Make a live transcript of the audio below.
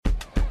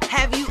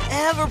Have you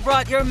ever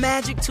brought your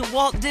magic to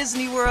Walt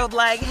Disney World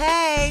like,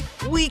 hey,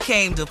 we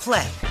came to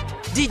play?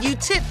 Did you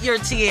tip your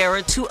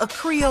tiara to a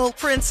Creole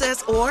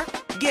princess or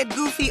get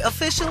goofy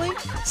officially?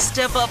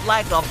 Step up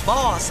like a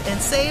boss and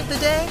save the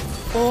day?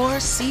 Or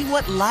see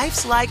what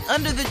life's like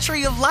under the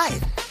tree of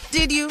life?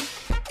 Did you?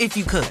 If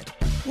you could.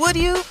 Would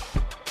you?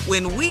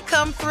 When we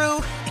come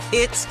through,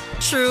 it's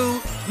true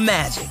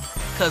magic.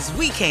 'Cause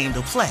we came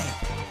to play.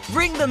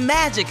 Bring the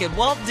magic at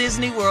Walt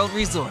Disney World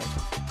Resort.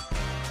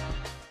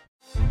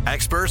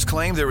 Experts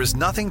claim there is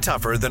nothing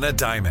tougher than a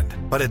diamond.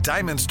 But at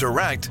Diamonds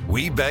Direct,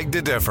 we beg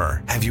to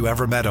differ. Have you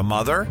ever met a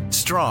mother?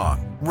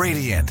 Strong,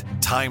 radiant,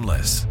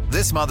 timeless.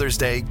 This Mother's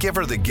Day, give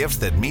her the gift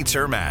that meets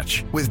her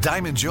match. With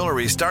diamond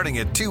jewelry starting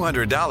at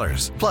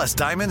 $200. Plus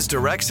Diamonds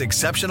Direct's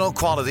exceptional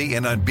quality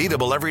and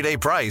unbeatable everyday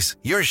price,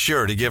 you're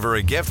sure to give her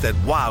a gift that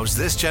wows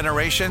this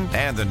generation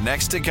and the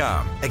next to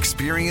come.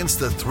 Experience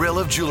the thrill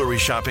of jewelry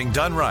shopping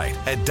done right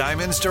at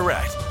Diamonds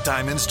Direct.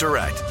 Diamonds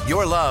Direct.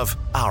 Your love,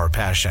 our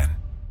passion.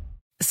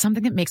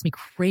 Something that makes me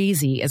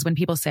crazy is when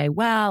people say,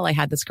 well, I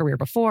had this career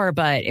before,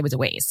 but it was a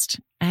waste.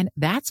 And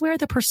that's where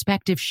the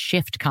perspective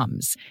shift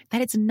comes,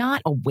 that it's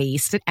not a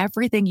waste, that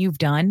everything you've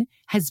done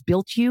has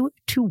built you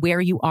to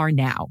where you are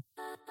now.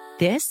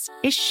 This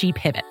is She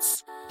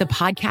Pivots, the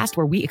podcast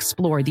where we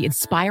explore the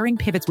inspiring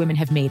pivots women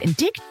have made and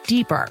dig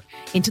deeper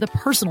into the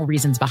personal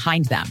reasons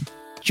behind them.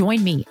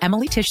 Join me,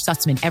 Emily Tish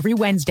Sussman, every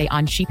Wednesday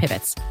on She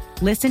Pivots.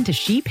 Listen to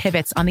She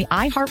Pivots on the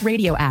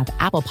iHeartRadio app,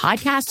 Apple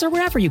Podcasts, or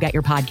wherever you get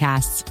your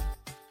podcasts.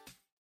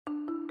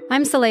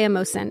 I'm Saleha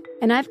Mohsin,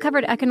 and I've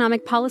covered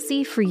economic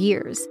policy for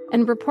years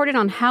and reported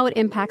on how it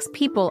impacts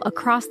people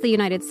across the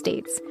United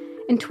States.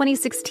 In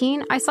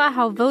 2016, I saw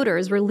how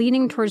voters were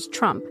leaning towards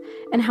Trump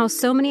and how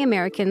so many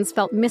Americans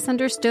felt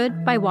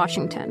misunderstood by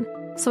Washington.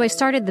 So I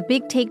started The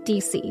Big Take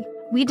DC.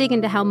 We dig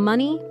into how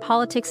money,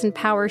 politics, and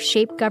power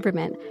shape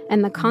government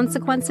and the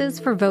consequences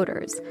for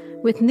voters.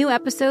 With new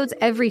episodes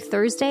every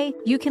Thursday,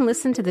 you can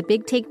listen to The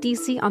Big Take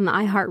DC on the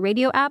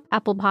iHeartRadio app,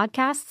 Apple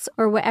Podcasts,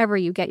 or wherever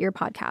you get your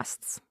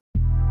podcasts.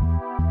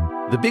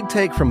 The Big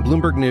Take from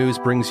Bloomberg News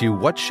brings you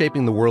what's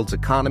shaping the world's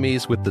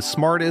economies with the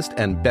smartest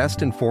and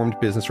best-informed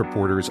business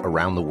reporters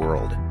around the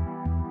world.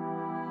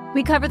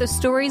 We cover the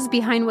stories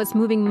behind what's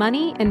moving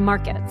money and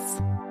markets.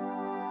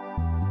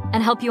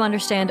 And help you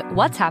understand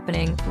what's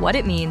happening, what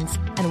it means,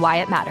 and why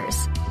it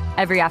matters.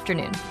 Every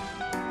afternoon.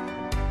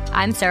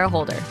 I'm Sarah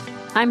Holder.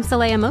 I'm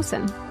Saleha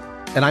Mohsin.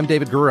 And I'm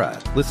David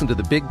Gura. Listen to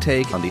The Big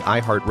Take on the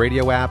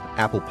iHeartRadio app,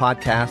 Apple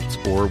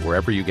Podcasts, or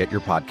wherever you get your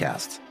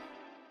podcasts.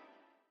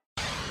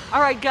 All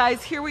right,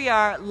 guys, here we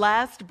are.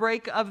 Last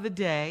break of the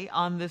day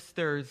on this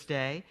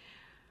Thursday.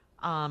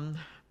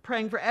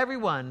 Praying for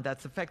everyone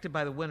that's affected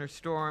by the winter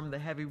storm, the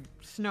heavy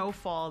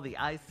snowfall, the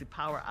ice, the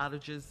power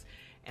outages,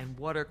 and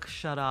water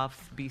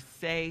shutoffs. Be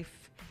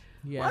safe.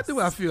 Yes. Why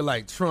do I feel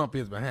like Trump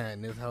is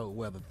behind this whole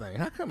weather thing?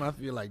 How come I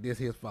feel like this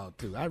his fault,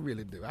 too? I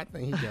really do. I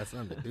think he got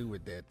something to do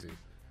with that, too.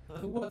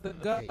 Well, the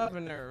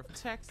governor of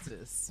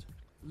Texas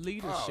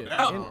leadership,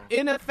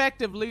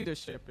 ineffective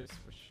leadership is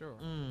for sure.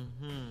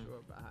 Mm-hmm.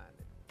 Sure behind it.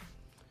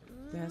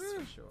 That's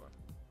for sure.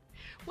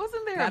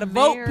 Wasn't there Gotta a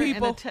vote, mayor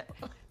people.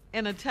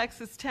 in a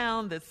Texas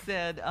town that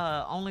said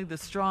only the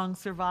strong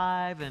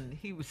survive, and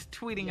he was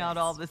tweeting out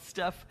all this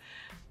stuff?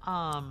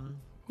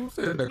 Who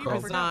said that? He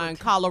resigned.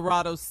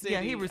 Colorado City.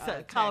 Yeah, he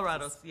resigned.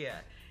 Colorado. Yeah,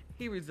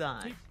 he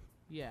resigned.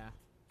 Yeah.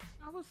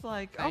 I was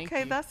like, Thank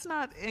okay, you. that's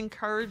not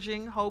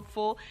encouraging,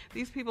 hopeful.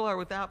 These people are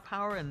without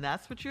power, and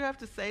that's what you have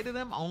to say to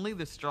them? Only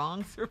the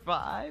strong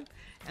survive?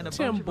 And a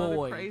Tim bunch of other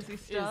Boyd crazy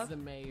stuff? is the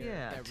mayor.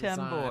 Yeah, that Tim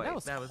resigned.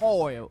 Boyd. That was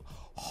horrible.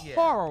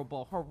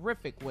 horrible,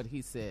 horrific what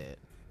he said.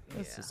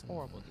 It's just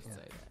horrible to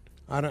say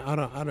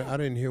that. I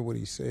didn't hear what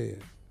he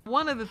said.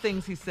 One of the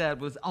things he said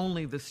was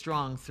only the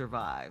strong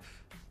survive.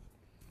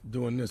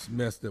 Doing this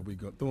mess that we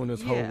go, doing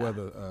this whole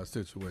weather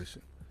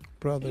situation.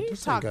 Brother, He this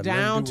ain't talked got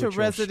nothing down do to with your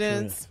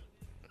residents. strength.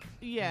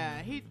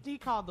 Yeah, he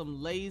called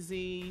them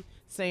lazy,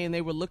 saying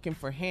they were looking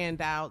for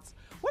handouts.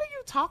 What are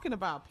you talking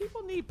about?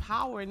 People need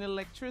power and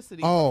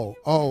electricity. Oh.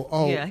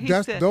 Yeah, he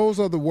said- those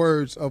are the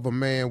words of a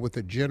man with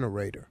a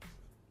generator.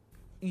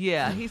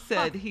 Yeah, he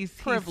said he's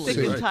sick Privilege.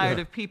 and Right tired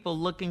there. of people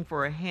looking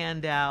for a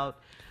handout.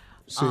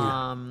 See.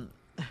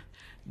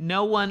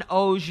 No one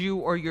owes you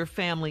or your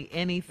family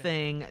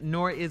anything,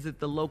 nor is it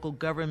the local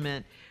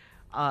government's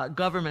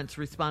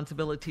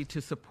responsibility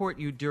to support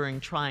you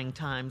during trying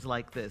times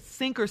like this.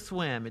 Sink or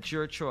swim, it's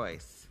your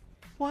choice.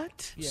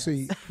 What? Yes.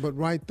 See, but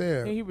right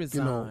there, And he you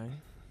resigned. know,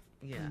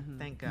 Yeah,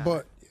 thank God.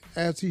 but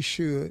as he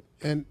should,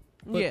 but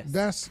Yes.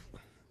 that's,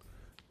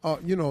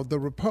 the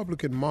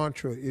Republican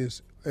mantra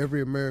is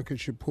every American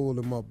should pull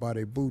them up by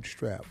their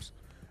bootstraps.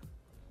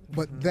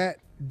 But that,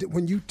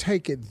 when you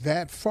take it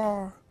that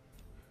far,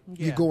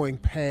 you're going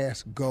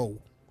past go.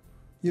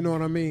 You know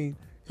what I mean?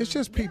 It's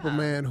just people,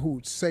 man, who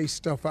say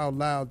stuff out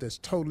loud that's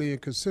totally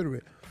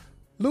inconsiderate.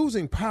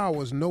 Losing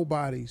power is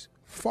nobody's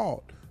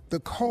fault. The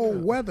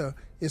cold weather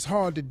is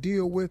hard to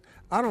deal with.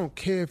 I don't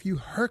care if you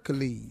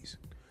Hercules.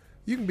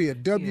 You can be a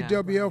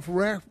WWF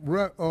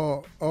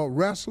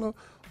wrestler,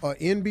 or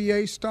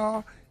NBA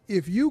star.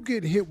 if you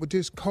get hit with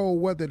this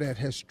cold weather that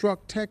has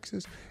struck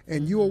Texas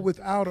and you are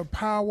without a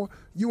power,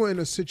 you are in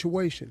a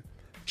situation.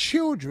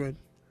 Children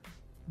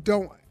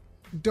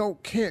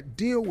can't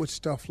deal with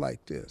stuff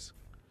like this.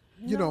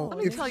 You know, let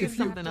me tell you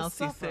something else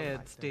he said,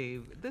 like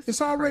Steve.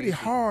 It's already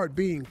hard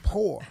being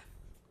poor.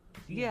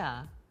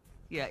 Yeah.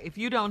 If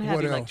you don't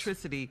have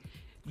electricity,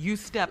 you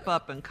step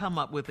up and come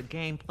up with a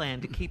game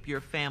plan to keep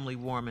your family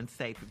warm and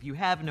safe. If you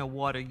have no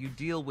water, you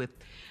deal with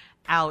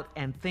out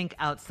and think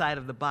outside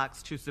of the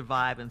box to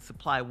survive and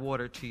supply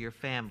water to your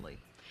family.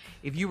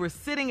 If you were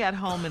sitting at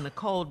home in the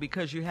cold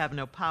because you have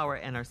no power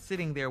and are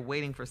sitting there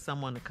waiting for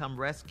someone to come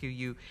rescue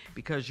you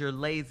because you're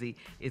lazy,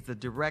 it's a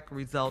direct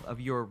result of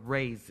your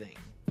raising.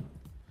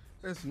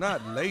 It's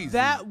not lazy.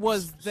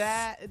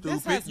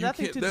 This has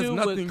nothing to do with... There's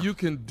nothing you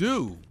can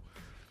do.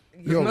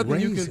 You're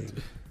raising.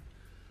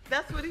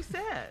 That's what he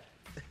said.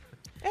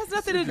 It has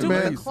nothing to do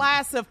with the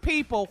class of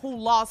people who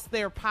lost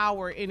their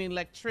power in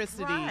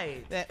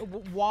electricity,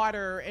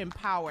 water and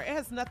power. It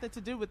has nothing to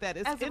do with that.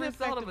 It's as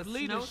ineffective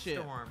leadership.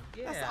 Snowstorm.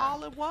 Yeah. That's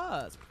all it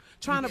was.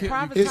 Trying to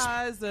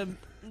privatize the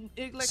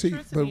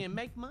electricity and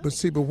make money.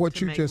 But what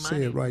you just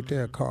said right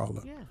there,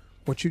 Carla,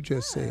 what you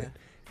just said,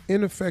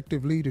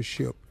 ineffective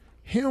leadership,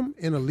 him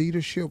in a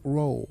leadership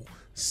role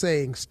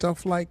saying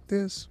stuff like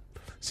this.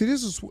 See,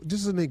 this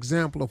is an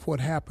example of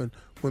what happened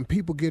when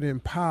people get in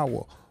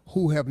power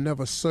who have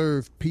never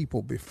served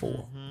people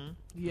before.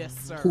 Yes,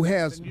 sir. Who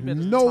has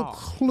no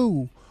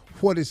clue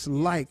what it's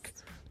like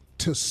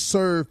to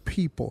serve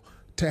people,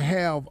 to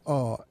have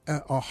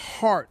a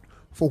heart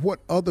for what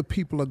other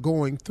people are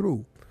going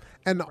through.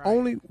 And the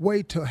only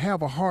way to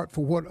have a heart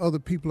for what other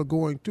people are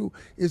going through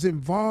is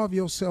involve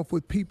yourself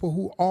with people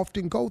who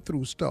often go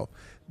through stuff.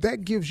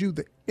 That gives you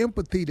the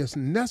empathy that's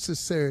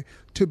necessary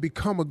to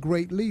become a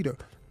great leader.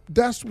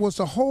 That's what's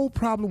the whole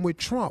problem with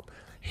Trump.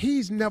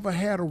 He's never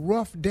had a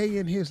rough day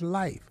in his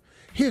life.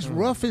 His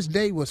roughest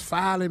day was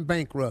filing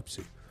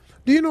bankruptcy.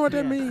 Do you know what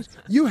that means?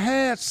 You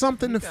had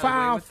something to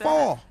file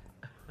for.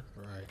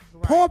 Right.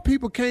 Poor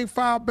people can't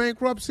file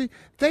bankruptcy.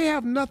 They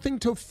have nothing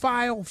to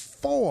file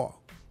for.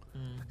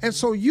 And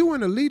so you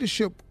in a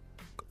leadership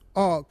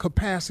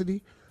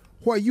capacity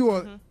where you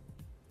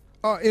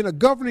are in a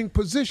governing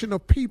position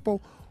of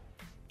people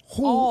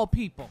all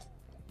people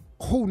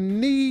who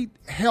need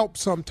help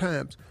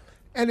sometimes.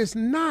 And it's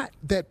not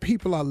that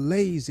people are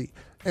lazy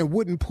and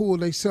wouldn't pull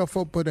themselves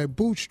up by their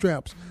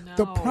bootstraps. No.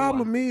 The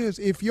problem is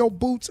if your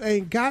boots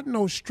ain't got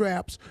no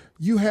straps,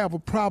 you have a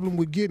problem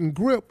with getting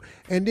grip.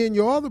 And then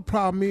your other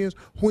problem is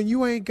when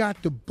you ain't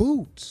got the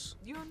boots.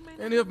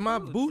 And if my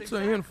boots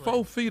are in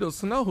 4 feet of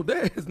snow,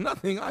 there is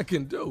nothing I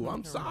can do.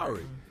 I'm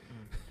sorry.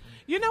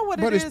 You know what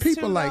but it is, it's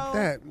people too, like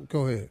that.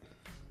 Go ahead.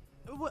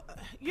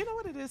 You know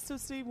what it is too,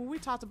 Steve? When we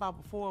talked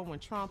about before when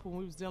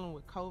we was dealing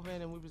with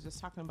COVID and we was just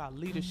talking about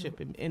leadership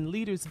and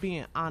leaders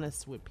being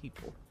honest with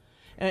people.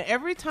 And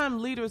every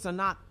time leaders are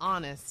not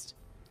honest,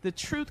 the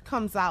truth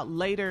comes out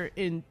later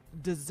in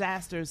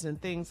disasters and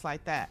things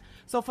like that.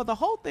 So for the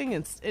whole thing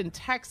in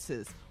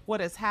Texas, what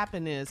has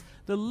happened is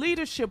the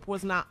leadership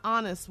was not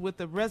honest with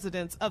the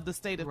residents of the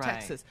state of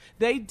Texas.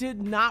 They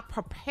did not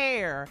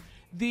prepare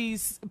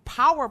these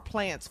power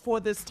plants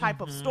for this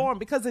type of storm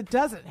because it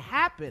doesn't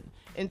happen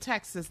in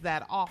Texas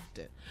that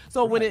often.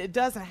 So when it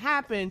doesn't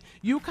happen,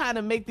 you kind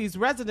of make these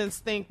residents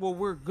think, well,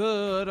 we're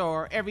good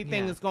or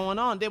everything is going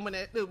on. Then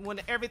when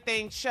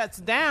everything shuts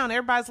down,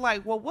 everybody's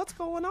like, well, what's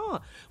going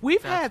on?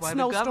 We've had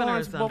snowstorms. The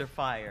governor's under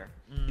fire.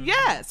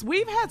 Yes,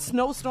 we've had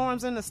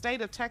snowstorms in the state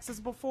of Texas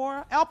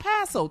before. El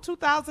Paso,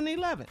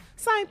 2011.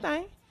 Same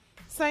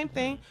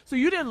thing. So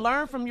you didn't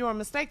learn from your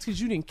mistakes because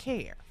you didn't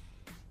care.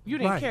 You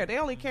didn't care. They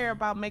only care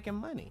about making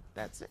money.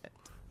 That's it.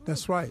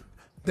 That's right.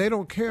 They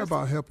don't care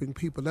about helping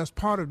people. That's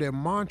part of their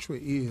mantra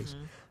is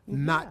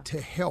not to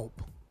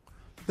help.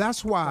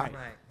 That's why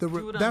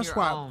that's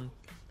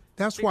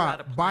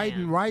why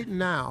Biden right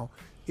now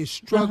is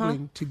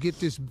struggling to get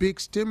this big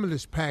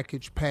stimulus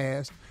package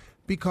passed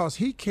because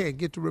he can't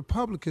get the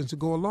Republicans to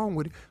go along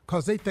with it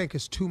because they think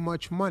it's too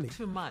much money.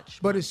 Too much.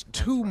 But it's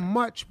too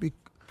much.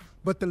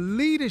 But the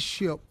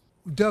leadership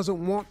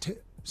doesn't want to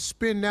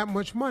spend that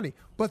much money,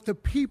 but the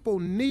people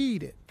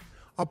need it.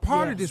 A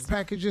part of this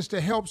package is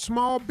to help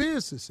small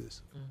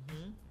businesses.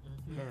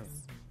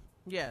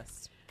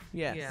 Yes.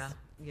 Yeah.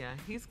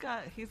 He's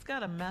got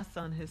a mess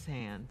on his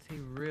hands. He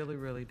really,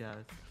 really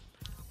does.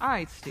 All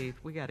right, Steve,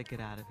 we got to get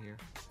out of here.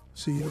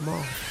 See you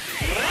tomorrow.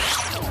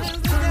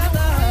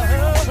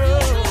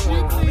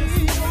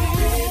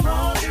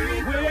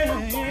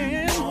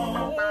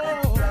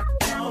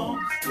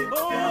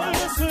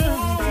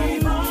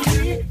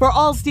 For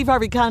all Steve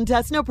Harvey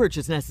contests, no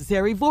purchase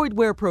necessary, void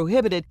where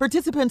prohibited.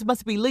 Participants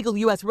must be legal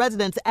U.S.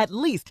 residents at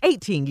least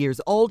 18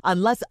 years old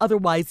unless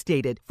otherwise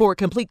stated. For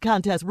complete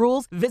contest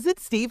rules, visit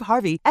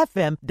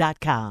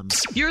SteveHarveyFM.com.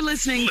 You're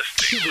listening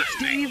to the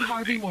Steve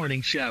Harvey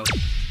Morning Show.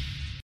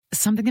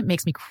 Something that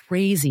makes me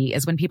crazy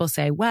is when people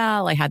say,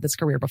 well, I had this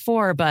career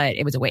before, but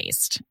it was a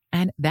waste.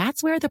 And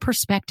that's where the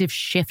perspective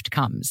shift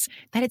comes,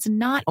 that it's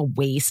not a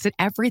waste, that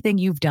everything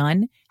you've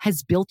done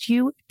has built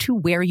you to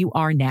where you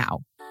are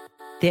now.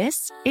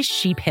 This is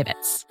She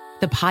Pivots,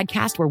 the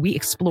podcast where we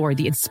explore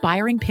the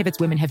inspiring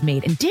pivots women have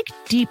made and dig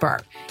deeper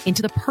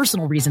into the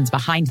personal reasons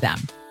behind them.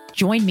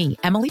 Join me,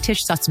 Emily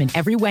Tish Sussman,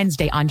 every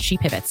Wednesday on She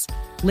Pivots.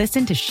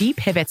 Listen to She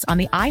Pivots on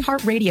the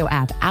iHeartRadio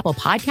app, Apple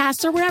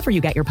Podcasts, or wherever you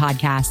get your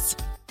podcasts.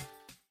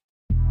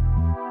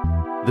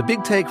 The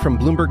Big Take from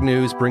Bloomberg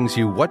News brings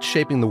you what's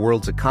shaping the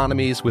world's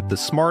economies with the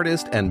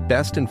smartest and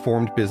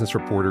best-informed business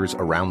reporters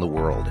around the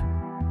world.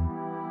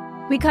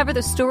 We cover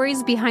the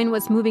stories behind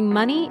what's moving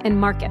money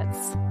and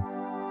markets,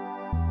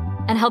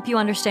 and help you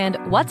understand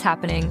what's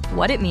happening,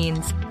 what it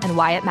means, and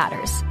why it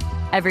matters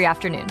every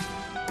afternoon.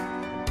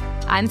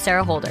 I'm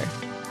Sarah Holder.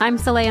 I'm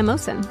Saleha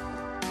Mohsin.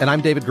 And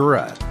I'm David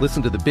Gura.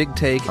 Listen to The Big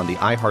Take on the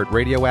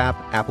iHeartRadio app,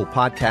 Apple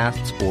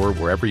Podcasts, or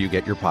wherever you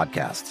get your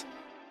podcasts.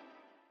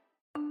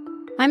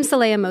 I'm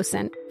Saleha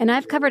Mohsin, and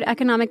I've covered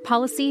economic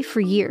policy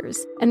for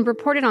years and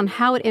reported on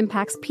how it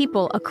impacts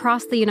people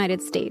across the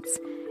United States.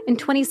 In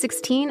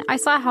 2016, I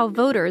saw how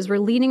voters were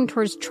leaning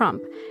towards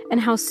Trump and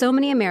how so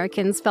many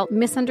Americans felt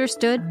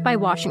misunderstood by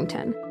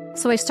Washington.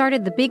 So I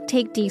started The Big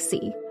Take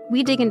DC.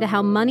 We dig into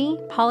how money,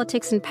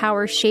 politics, and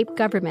power shape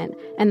government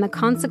and the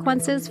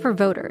consequences for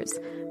voters.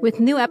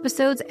 With new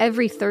episodes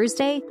every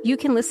Thursday, you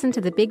can listen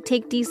to The Big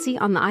Take DC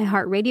on the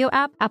iHeartRadio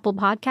app, Apple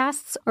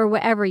Podcasts, or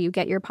wherever you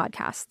get your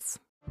podcasts.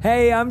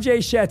 Hey, I'm Jay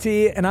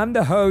Shetty, and I'm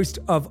the host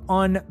of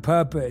On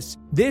Purpose.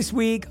 This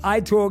week,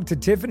 I talked to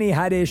Tiffany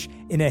Haddish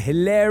in a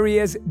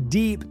hilarious,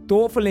 deep,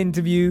 thoughtful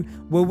interview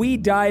where we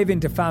dive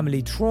into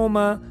family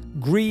trauma,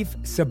 grief,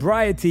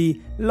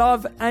 sobriety,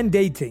 love, and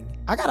dating.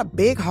 I got a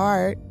big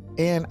heart.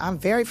 And I'm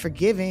very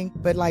forgiving,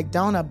 but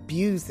don't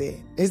abuse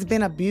it. It's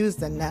been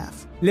abused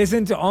enough.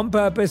 Listen to On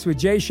Purpose with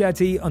Jay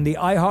Shetty on the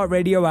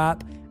iHeartRadio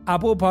app,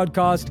 Apple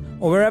Podcast,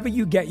 or wherever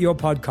you get your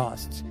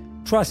podcasts.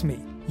 Trust me,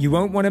 you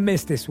won't want to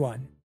miss this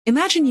one.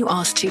 Imagine you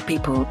ask two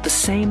people the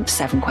same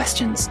 7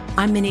 questions.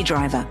 I'm Minnie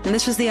Driver, and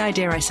this was the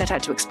idea I set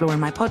out to explore in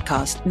my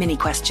podcast, Minnie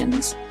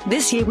Questions.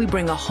 This year, we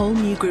bring a whole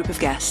new group of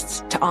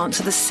guests to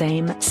answer the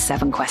same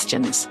 7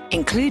 questions,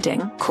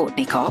 including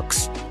Courtney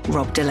Cox,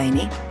 Rob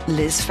Delaney,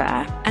 Liz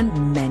Phair,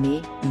 and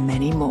many,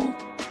 many more.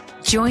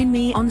 Join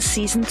me on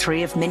Season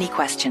 3 of Minnie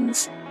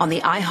Questions on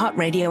the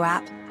iHeartRadio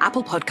app,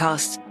 Apple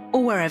Podcasts,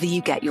 or wherever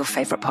you get your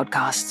favorite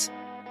podcasts.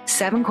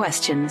 7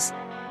 questions,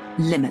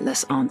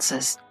 limitless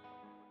answers.